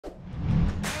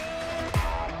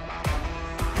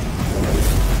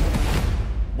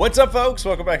What's up, folks?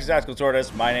 Welcome back to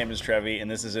TacticalTortoise. My name is Trevi,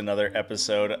 and this is another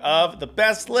episode of the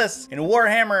best lists in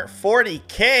Warhammer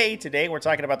 40k. Today, we're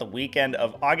talking about the weekend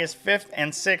of August 5th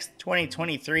and 6th,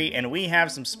 2023, and we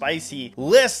have some spicy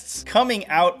lists coming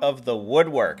out of the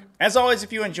woodwork. As always,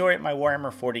 if you enjoy my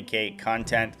Warhammer 40k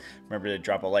content, remember to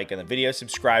drop a like on the video,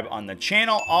 subscribe on the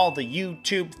channel, all the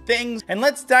YouTube things, and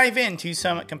let's dive into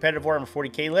some competitive Warhammer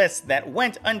 40k lists that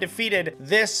went undefeated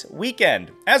this weekend.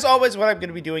 As always, what I'm going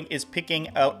to be doing is picking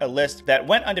out a list that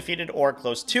went undefeated or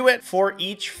close to it for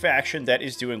each faction that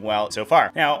is doing well so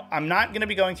far. Now, I'm not going to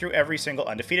be going through every single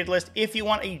undefeated list. If you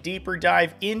want a deeper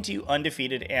dive into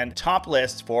undefeated and top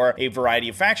lists for a variety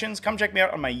of factions, come check me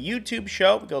out on my YouTube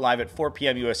show. We go live at 4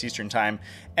 p.m. US Eastern Time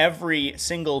every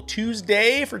single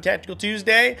Tuesday for Tactical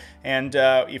Tuesday, and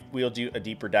if we'll do a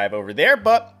deeper dive over there.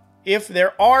 But if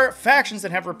there are factions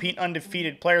that have repeat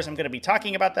undefeated players, I'm going to be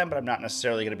talking about them, but I'm not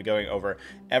necessarily going to be going over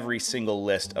every single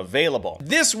list available.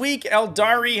 This week,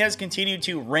 Aeldari has continued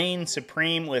to reign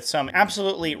supreme with some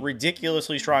absolutely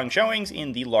ridiculously strong showings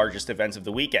in the largest events of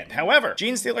the weekend. However,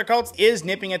 Genestealer cults is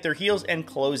nipping at their heels and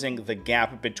closing the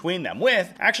gap between them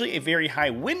with actually a very high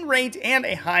win rate and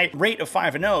a high rate of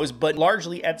 5-0s, but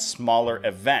largely at smaller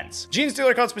events.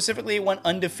 Genestealer cults specifically went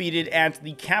undefeated at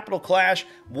the Capital Clash,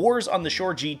 Wars on the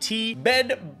Shore GT,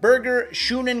 Bed, Burger,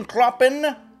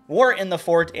 Schoenenkloppen, War in the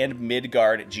Fort, and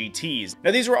Midgard GTs.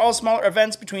 Now, these were all smaller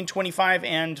events between 25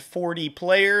 and 40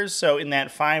 players, so in that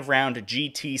 5-round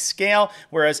GT scale,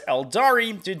 whereas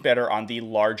Aeldari did better on the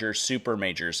larger super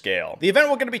major scale. The event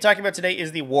we're going to be talking about today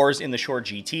is the Wars in the Shore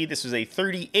GT. This was a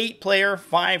 38-player,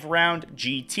 5-round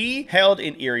GT held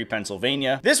in Erie,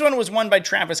 Pennsylvania. This one was won by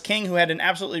Travis King, who had an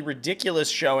absolutely ridiculous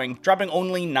showing, dropping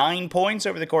only 9 points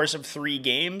over the course of 3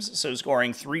 games, so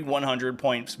scoring 3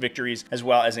 100-point victories, as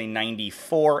well as a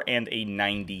 94 and a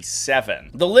 97.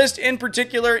 The list in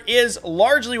particular is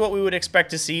largely what we would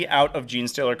expect to see out of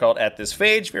Genestealer cult at this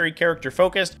phase, very character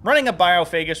focused, running a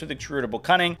Biophagus with extrudable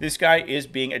cunning. This guy is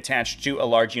being attached to a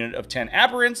large unit of 10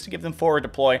 aberrants to give them forward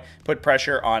deploy, put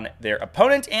pressure on their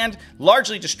opponent, and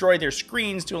largely destroy their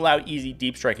screens to allow easy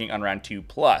deep striking on round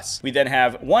 2+. We then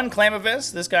have 1 Clamavis.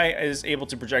 This guy is able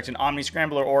to project an Omni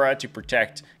Scrambler aura to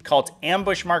protect cult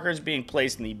ambush markers being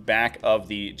placed in the back of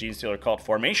the Genestealer cult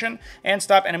formation and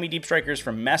stop enemy deep strikers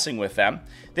from messing with them.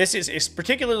 This is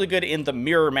particularly good in the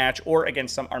mirror match or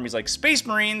against some armies like Space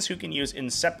Marines who can use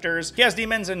Inceptors. Chaos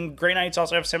Demons and Grey Knights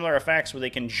also have similar effects where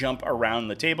they can jump around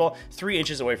the table 3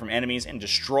 inches away from enemies and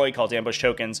destroy cult ambush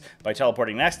tokens by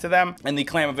teleporting next to them, and the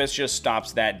Clamavis just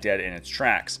stops that dead in its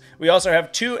tracks. We also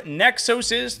have 2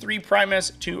 Nexoses, 3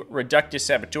 Primus, 2 Reductus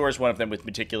Saboteurs, one of them with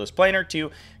Meticulous Planar,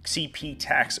 to CP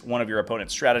tax one of your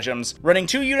opponent's stratagems. Running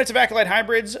 2 units of Acolyte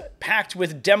Hybrids packed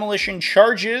with Demolition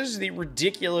Charges, the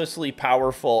ridiculously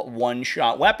powerful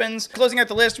one-shot weapons. Closing out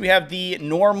the list, we have the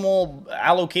normal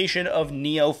allocation of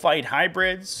Neophyte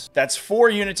Hybrids. That's 4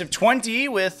 units of 20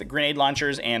 with Grenade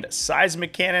Launchers and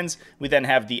Seismic Cannons. We then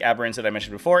have the Aberrants that I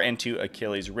mentioned before and 2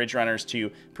 Achilles Ridge Runners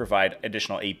to provide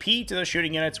additional AP to those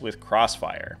shooting units with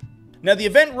Crossfire. Now, the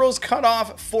event rules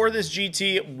cutoff for this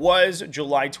GT was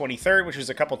July 23rd, which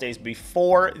was a couple days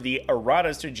before the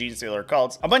erratas to Genestealer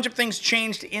cults. A bunch of things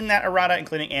changed in that errata,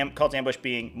 including cult ambush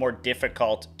being more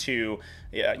difficult to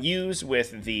use,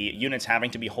 with the units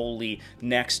having to be wholly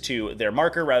next to their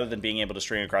marker rather than being able to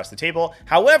string across the table.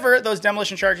 However, those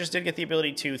demolition charges did get the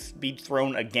ability to be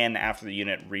thrown again after the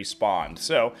unit respawned.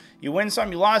 So you win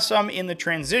some, you lost some in the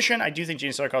transition. I do think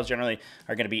Genestealer cults generally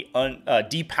are going to be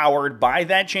depowered by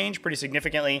that change pretty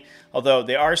significantly, although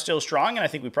they are still strong, and I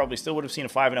think we probably still would have seen a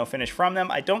 5-0 finish from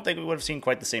them. I don't think we would have seen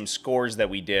quite the same scores that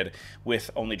we did with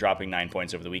only dropping 9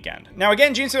 points over the weekend. Now,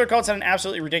 again, Genestealer cults had an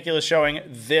absolutely ridiculous showing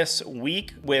this week,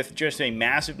 with just a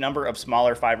massive number of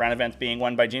smaller 5-round events being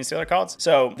won by Genestealer cults.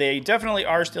 So they definitely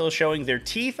are still showing their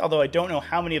teeth, although I don't know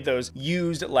how many of those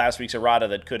used last week's errata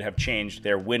that could have changed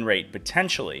their win rate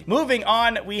potentially. Moving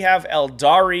on, we have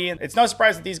Aeldari. It's no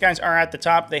surprise that these guys are at the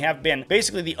top. They have been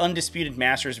basically the undisputed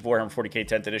masters of Warhammer 40k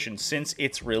 10th edition since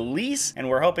its release, and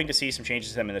we're hoping to see some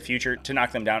changes to them in the future to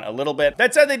knock them down a little bit.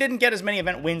 That said, they didn't get as many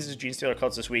event wins as Genestealer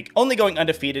cults this week, only going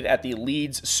undefeated at the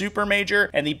Leeds Super Major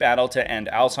and the Battle to End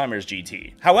Alzheimer's GT.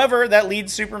 However, that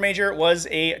Leeds Super Major was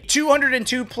a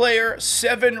 202-player,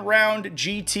 7-round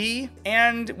GT,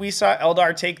 and we saw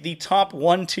Eldar take the top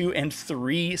 1, 2, and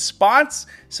 3 spots,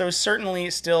 so certainly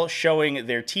still showing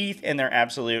their teeth and their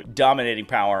absolute dominating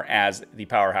power as the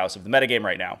powerhouse of the metagame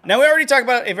right now. Now, we already talked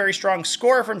about a very very strong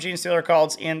score from Genestealer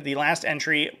Cults in the last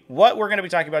entry. What we're going to be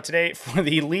talking about today for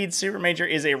the lead Super Major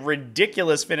is a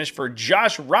ridiculous finish for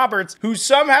Josh Roberts, who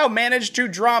somehow managed to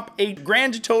drop a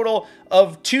grand total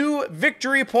of 2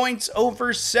 victory points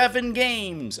over 7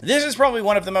 games. This is probably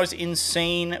one of the most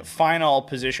insane final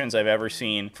positions I've ever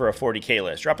seen for a 40k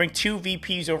list. Dropping 2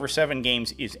 VPs over 7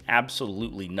 games is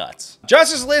absolutely nuts.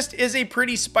 Josh's list is a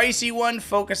pretty spicy one,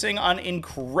 focusing on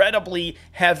incredibly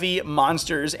heavy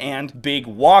monsters and big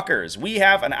walkers. We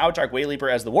have an Outdark Wayleaper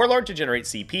as the Warlord to generate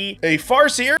CP, a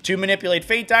Farseer to manipulate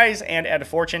fate dice and add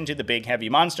fortune to the big heavy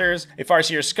monsters, a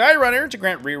Farseer Skyrunner to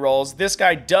grant rerolls. This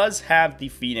guy does have the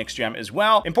Phoenix Gem as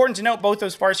well. Important to note, both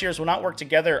those Farseers will not work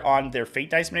together on their fate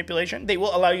dice manipulation. They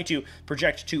will allow you to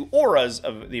project 2 auras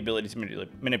of the ability to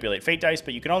manipulate fate dice,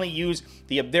 but you can only use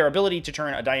their ability to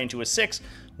turn a die into a 6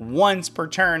 once per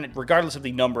turn, regardless of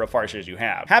the number of Farseers you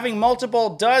have. Having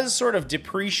multiple does sort of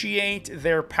depreciate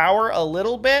their power a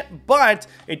little bit, but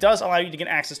it does allow you to get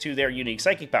access to their unique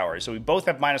psychic powers. So we both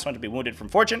have -1 to be wounded from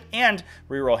fortune and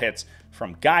reroll hits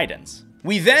from guidance.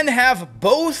 We then have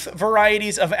both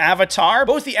varieties of Avatar,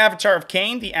 both the Avatar of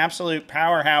Cain, the absolute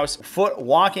powerhouse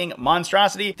foot-walking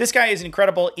monstrosity. This guy is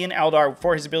incredible in Eldar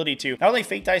for his ability to not only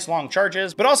fate dice long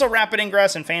charges, but also rapid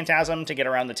ingress and phantasm to get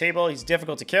around the table. He's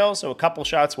difficult to kill, so a couple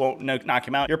shots won't knock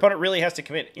him out. Your opponent really has to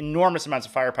commit enormous amounts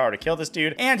of firepower to kill this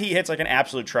dude, and he hits like an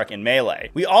absolute truck in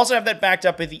melee. We also have that backed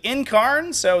up with the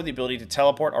Incarn, so the ability to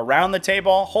teleport around the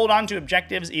table, hold on to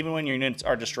objectives even when your units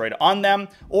are destroyed on them,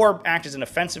 or act as an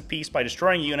offensive piece by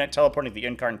destroying a unit, teleporting the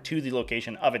Incarn to the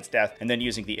location of its death, and then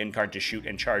using the Incarn to shoot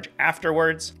and charge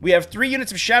afterwards. We have 3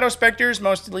 units of Shadow Specters,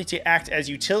 mostly to act as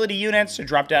utility units, to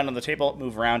drop down on the table,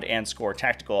 move around, and score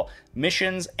tactical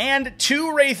missions, and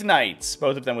 2 Wraith Knights,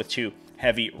 both of them with 2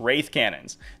 heavy Wraith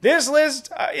Cannons. This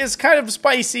list is kind of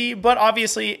spicy, but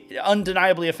obviously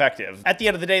undeniably effective. At the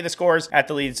end of the day, the scores at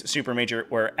the Leeds Super Major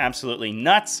were absolutely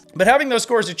nuts, but having those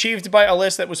scores achieved by a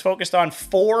list that was focused on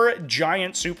 4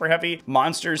 giant super heavy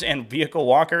monsters and vehicle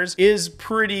walkers is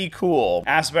pretty cool.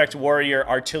 Aspect Warrior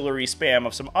artillery spam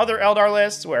of some other Eldar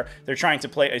lists where they're trying to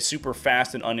play a super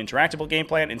fast and uninteractable game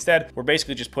plan. Instead, we're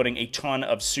basically just putting a ton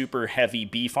of super heavy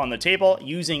beef on the table,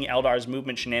 using Eldar's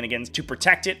movement shenanigans to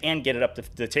protect it and get it up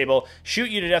the table, shoot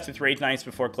you to death with Wraith Knights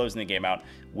before closing the game out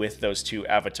with those 2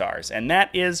 avatars. And that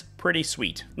is pretty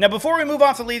sweet. Now, before we move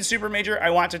off the lead Super Major, I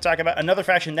want to talk about another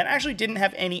faction that actually didn't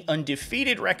have any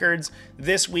undefeated records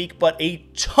this week, but a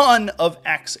ton of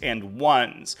X and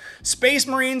 1s. Space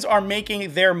Marines are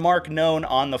making their mark known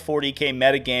on the 40k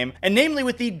metagame, and namely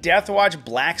with the Deathwatch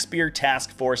Black Spear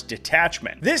Task Force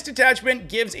Detachment. This detachment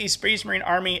gives a Space Marine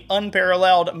army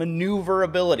unparalleled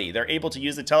maneuverability. They're able to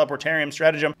use the Teleportarium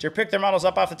stratagem to pick their models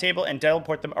up off the table and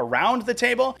teleport them around the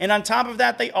table, and on top of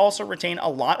that, they also retain a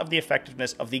lot of the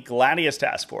effectiveness of the Gladius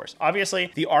Task Force.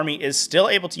 Obviously, the army is still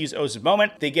able to use Oaths of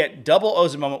Moment. They get double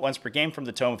Oaths of Moment once per game from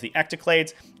the Tome of the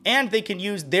Ectoclades, and they can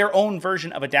use their own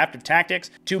version of Adaptive Tactics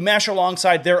to mesh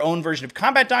alongside their own version of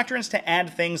Combat Doctrines to add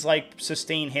things like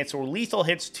sustain hits or lethal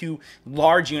hits to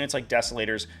large units like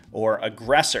Desolators or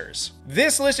Aggressors.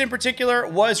 This list in particular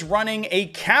was running a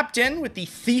Captain with the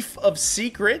Thief of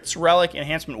Secrets Relic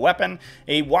Enhancement Weapon,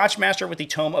 a Watchmaster with the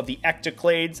Tome of the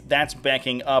Ectoclades, that's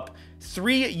backing up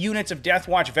 3 units of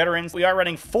Deathwatch veterans. We are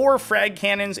running 4 frag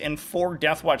cannons and 4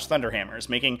 Deathwatch Thunderhammers,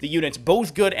 making the units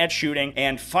both good at shooting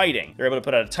and fighting. They're able to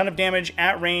put out a ton of damage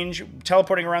at range,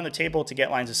 teleporting around the table to get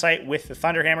lines of sight with the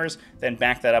Thunderhammers, then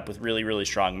back that up with really, really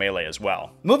strong melee as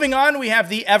well. Moving on, we have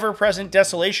the ever-present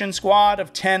Desolation Squad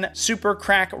of 10 Super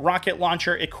Crack rocket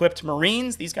launcher equipped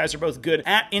Marines. These guys are both good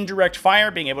at indirect fire,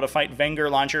 being able to fight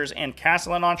Wenger launchers and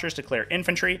Castellan launchers to clear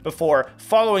infantry, before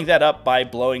following that up by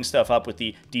blowing stuff up with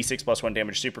the D6+1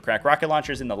 damage Super Crack rocket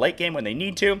launchers in the late game when they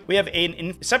need to. We have an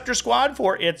Inceptor Squad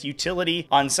for its utility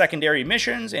on secondary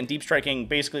missions and deep striking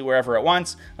basically wherever it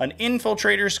wants. An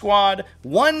Infiltrator Squad,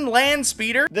 1 Land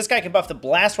Speeder. This guy can buff the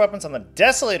blast weapons on the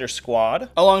Desolator Squad,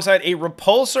 alongside a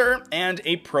Repulsor and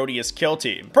a Proteus Kill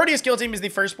Team. Proteus Kill Team is the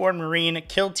Firstborn Marine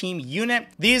Kill Team unit.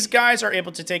 These guys are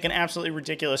able to take an absolutely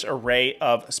ridiculous array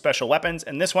of special weapons,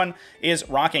 and this one is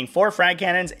rocking 4 frag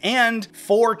cannons and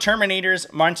 4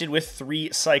 Terminators mounted with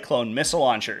 3 Cyclone missile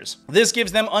launchers. This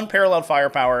gives them unparalleled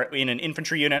firepower in an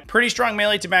infantry unit, pretty strong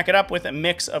melee to back it up with a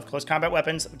mix of close combat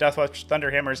weapons, Deathwatch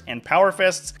Thunderhammers, and Power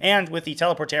Fists, and with the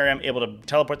Teleportarium able to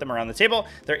teleport them around the table,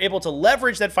 they're able to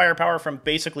leverage that firepower from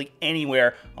basically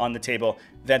anywhere on the table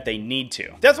that they need to.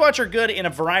 Deathwatch are good in a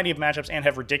variety of matchups and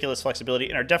have ridiculous flexibility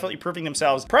and are definitely proving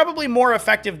themselves probably more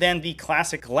effective than the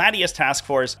classic Gladius Task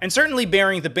Force, and certainly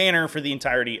bearing the banner for the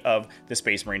entirety of the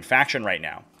Space Marine faction right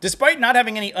now. Despite not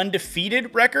having any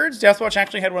undefeated records, records, Deathwatch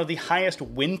actually had one of the highest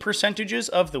win percentages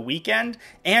of the weekend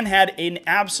and had an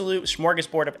absolute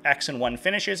smorgasbord of X and 1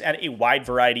 finishes at a wide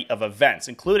variety of events,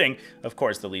 including, of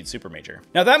course, the lead super major.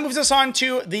 Now that moves us on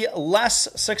to the less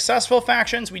successful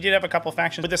factions. We did have a couple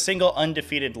factions with a single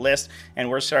undefeated list, and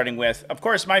we're starting with, of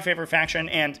course, my favorite faction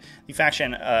and the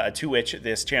faction to which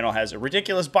this channel has a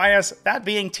ridiculous bias, that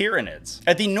being Tyranids.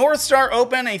 At the North Star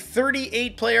Open, a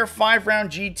 38-player 5-round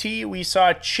GT, we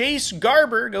saw Chase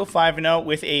Garber go 5-0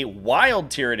 with a wild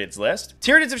Tyranids list.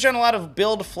 Tyranids have shown a lot of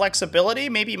build flexibility,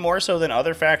 maybe more so than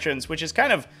other factions, which is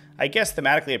kind of, I guess,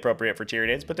 thematically appropriate for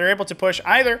Tyranids, but they're able to push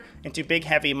either into big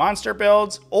heavy monster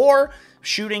builds or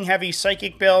shooting heavy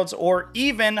psychic builds or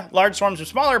even large swarms of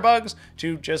smaller bugs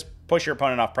to just push your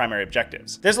opponent off primary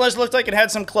objectives. This list looked like it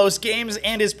had some close games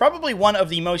and is probably one of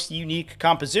the most unique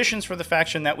compositions for the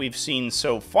faction that we've seen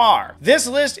so far. This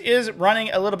list is running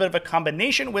a little bit of a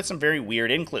combination with some very weird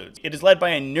includes. It is led by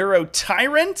a Neuro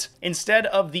Tyrant instead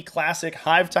of the classic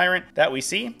Hive Tyrant that we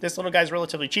see. This little guy's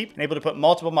relatively cheap and able to put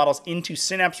multiple models into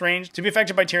Synapse range to be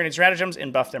affected by Tyraniid stratagems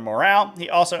and buff their morale. He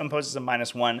also imposes a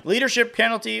 -1 leadership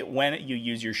penalty when you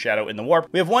use your Shadow in the Warp.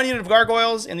 We have 1 unit of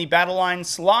Gargoyles in the battle line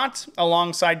slot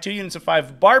alongside 2 units of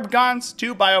 5 Barbgons,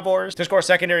 2 Biovores to score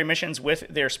secondary missions with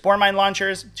their Spore Mine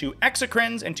launchers, 2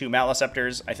 Exocrines, and 2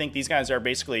 Maliceptors. I think these guys are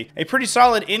basically a pretty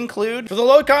solid include. For the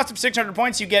low cost of 600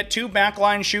 points, you get 2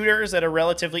 backline shooters that are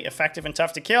relatively effective and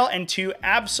tough to kill, and 2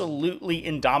 absolutely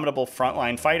indomitable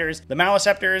frontline fighters. The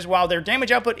Maliceptors, while their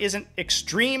damage output isn't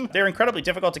extreme, they're incredibly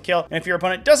difficult to kill, and if your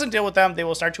opponent doesn't deal with them, they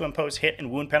will start to impose hit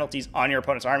and wound penalties on your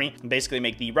opponent's army, and basically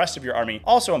make the rest of your army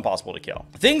also impossible to kill.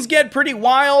 Things get pretty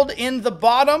wild in the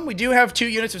bottom. We do have 2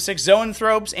 units of 6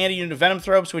 Zoanthropes and a unit of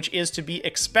Venomthropes, which is to be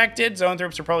expected.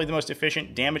 Zoanthropes are probably the most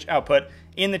efficient damage output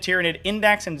in the Tyranid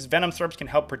Index, and Venomthropes can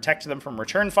help protect them from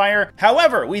return fire.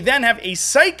 However, we then have a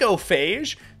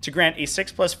Psychophage to grant a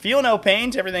 6+ Feel No Pain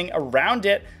to everything around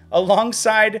it,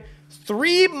 alongside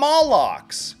 3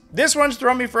 Molochs. This one's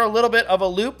thrown me for a little bit of a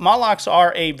loop. Molochs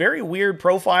are a very weird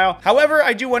profile. However,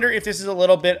 I do wonder if this is a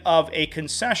little bit of a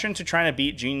concession to trying to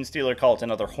beat Genestealer Cult and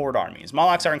other Horde armies.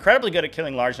 Molochs are incredibly good at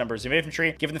killing large numbers of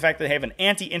infantry, given the fact that they have an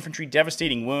anti-infantry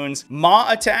devastating wounds Maw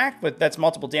attack, but that's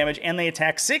multiple damage, and they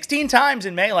attack 16 times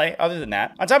in melee, other than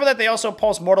that. On top of that, they also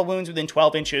pulse mortal wounds within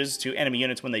 12 inches to enemy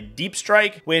units when they deep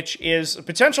strike, which is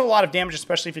potential a lot of damage,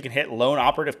 especially if you can hit lone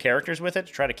operative characters with it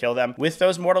to try to kill them with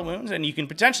those mortal wounds, and you can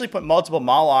potentially put multiple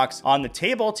Molochs on the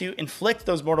table to inflict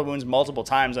those mortal wounds multiple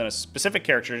times on a specific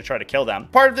character to try to kill them.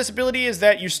 Part of this ability is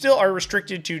that you still are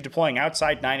restricted to deploying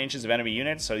outside 9 inches of enemy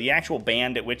units, so the actual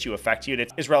band at which you affect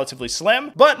units is relatively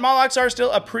slim, but Molochs are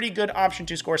still a pretty good option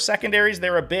to score secondaries.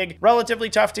 They're a big, relatively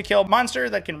tough to kill monster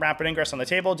that can rapid ingress on the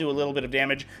table, do a little bit of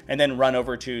damage, and then run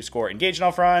over to score engage in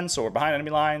all fronts or behind enemy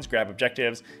lines, grab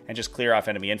objectives, and just clear off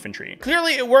enemy infantry.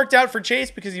 Clearly, it worked out for Chase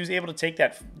because he was able to take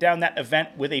down that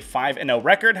event with a 5-0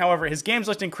 record. However, his games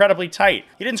looked incredibly tight.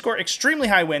 He didn't score extremely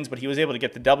high wins, but he was able to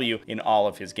get the W in all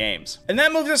of his games. And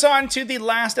that moves us on to the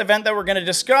last event that we're going to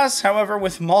discuss, however,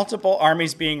 with multiple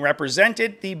armies being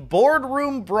represented, the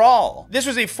Boardroom Brawl. This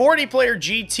was a 40-player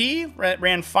GT,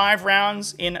 ran 5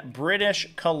 rounds in British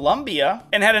Columbia,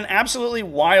 and had an absolutely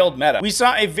wild meta. We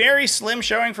saw a very slim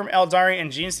showing from Aeldari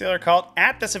and Genestealer Cult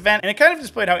at this event, and it kind of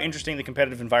displayed how interesting the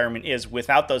competitive environment is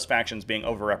without those factions being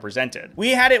overrepresented. We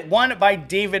had it won by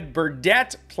David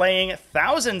Burdett, playing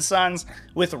Thousand Sons,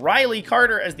 with Riley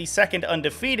Carter as the second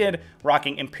undefeated,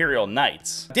 rocking Imperial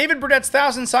Knights. David Burdett's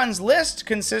Thousand Sons list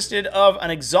consisted of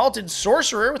an Exalted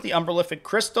Sorcerer with the Umbralific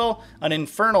Crystal, an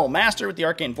Infernal Master with the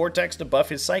Arcane Vortex to buff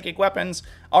his psychic weapons,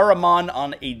 Ahriman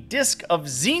on a Disc of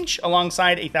Tzeentch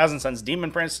alongside a Thousand Sons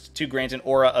Demon Prince to grant an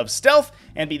aura of stealth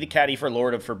and be the caddy for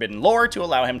Lord of Forbidden Lore to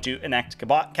allow him to enact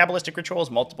Kabbalistic rituals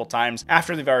multiple times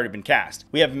after they've already been cast.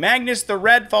 We have Magnus the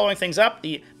Red following things up,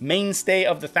 the mainstay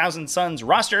of the Thousand Sons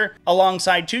roster,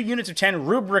 alongside 2 units of 10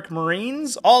 Rubric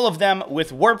Marines, all of them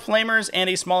with Warp Flamers, and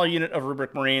a smaller unit of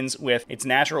Rubric Marines with its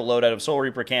natural loadout of Soul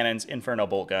Reaper Cannons, Inferno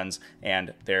Bolt Guns,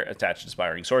 and their attached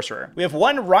Aspiring Sorcerer. We have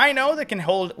 1 Rhino that can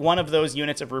hold one of those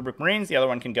units of Rubric Marines. The other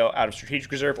one can go out of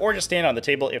Strategic Reserve or just stand on the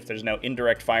table if there's no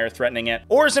indirect fire threatening it,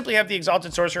 or simply have the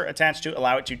Exalted Sorcerer attached to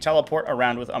allow it to teleport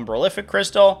around with Umbralific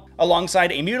Crystal,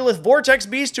 alongside a Mutalith Vortex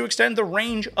Beast to extend the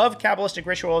range of Kabbalistic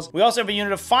Rituals. We also have a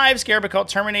unit of 5 Scarab Occult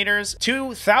Terminators, 2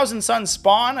 2 Thousand Sun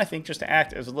Spawn, I think just to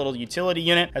act as a little utility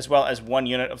unit, as well as 1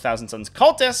 unit of Thousand Sun's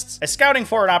cultists, a scouting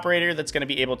forward operator that's going to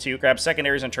be able to grab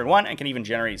secondaries on turn 1 and can even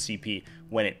generate CP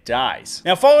when it dies.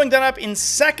 Now, following that up in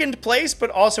second place,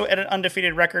 but also at an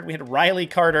undefeated record, we had Riley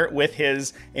Carter with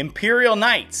his Imperial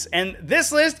Knights. And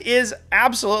this list is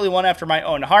absolutely one after my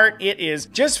own heart. It is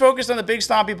just focused on the big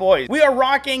stompy boys. We are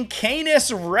rocking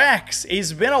Canis Rex.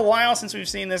 It's been a while since we've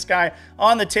seen this guy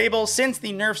on the table. Since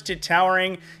the nerfs to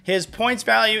Towering, his points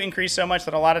value increased so much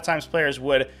that a lot of times players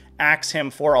would axe him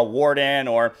for a Warden,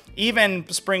 or even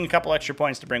spring a couple extra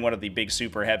points to bring one of the big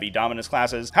super heavy Dominus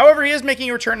classes. However, he is making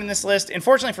a return in this list.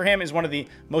 Unfortunately for him, is one of the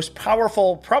most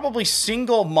powerful, probably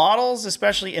single models,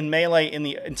 especially in melee in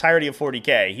the entirety of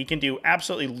 40k. He can do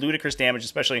absolutely ludicrous damage,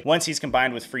 especially once he's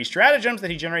combined with free stratagems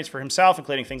that he generates for himself,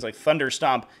 including things like Thunder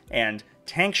Stomp and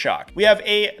Tank Shock. We have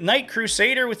a Knight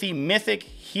Crusader with the Mythic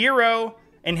Hero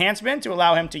enhancement to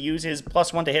allow him to use his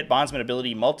 +1 to hit bondsman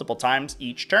ability multiple times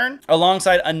each turn,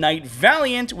 alongside a Knight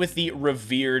Valiant with the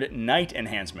Revered Knight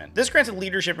enhancement. This grants a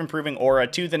leadership improving aura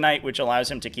to the Knight, which allows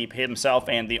him to keep himself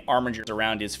and the armigers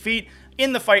around his feet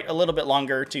in the fight a little bit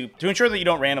longer to ensure that you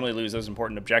don't randomly lose those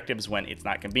important objectives when it's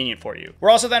not convenient for you. We're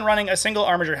also then running a single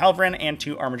Armiger Helvrin and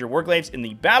 2 Armiger Warglaives in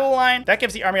the battle line. That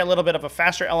gives the army a little bit of a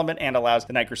faster element and allows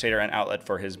the Knight Crusader an outlet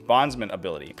for his bondsman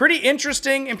ability. Pretty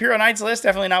interesting Imperial Knights list.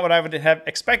 Definitely not what I would have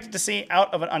expected to see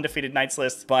out of an undefeated Knights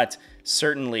list, but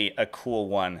certainly a cool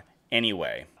one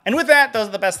anyway. And with that, those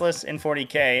are the best lists in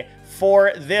 40k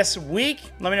for this week.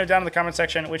 Let me know down in the comment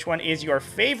section which one is your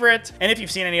favorite, and if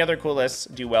you've seen any other cool lists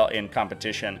do well in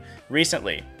competition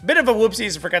recently. Bit of a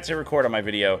whoopsies, I forgot to record on my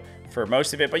video for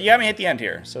most of it, but you got me at the end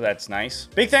here, so that's nice.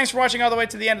 Big thanks for watching all the way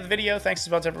to the end of the video. Thanks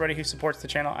as well to everybody who supports the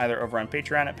channel, either over on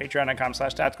Patreon at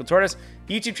patreon.com/TacticalTortoise,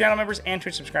 YouTube channel members, and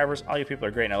Twitch subscribers. All you people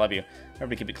are great, and I love you.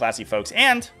 Remember to keep it classy, folks,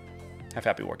 and have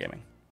happy wargaming.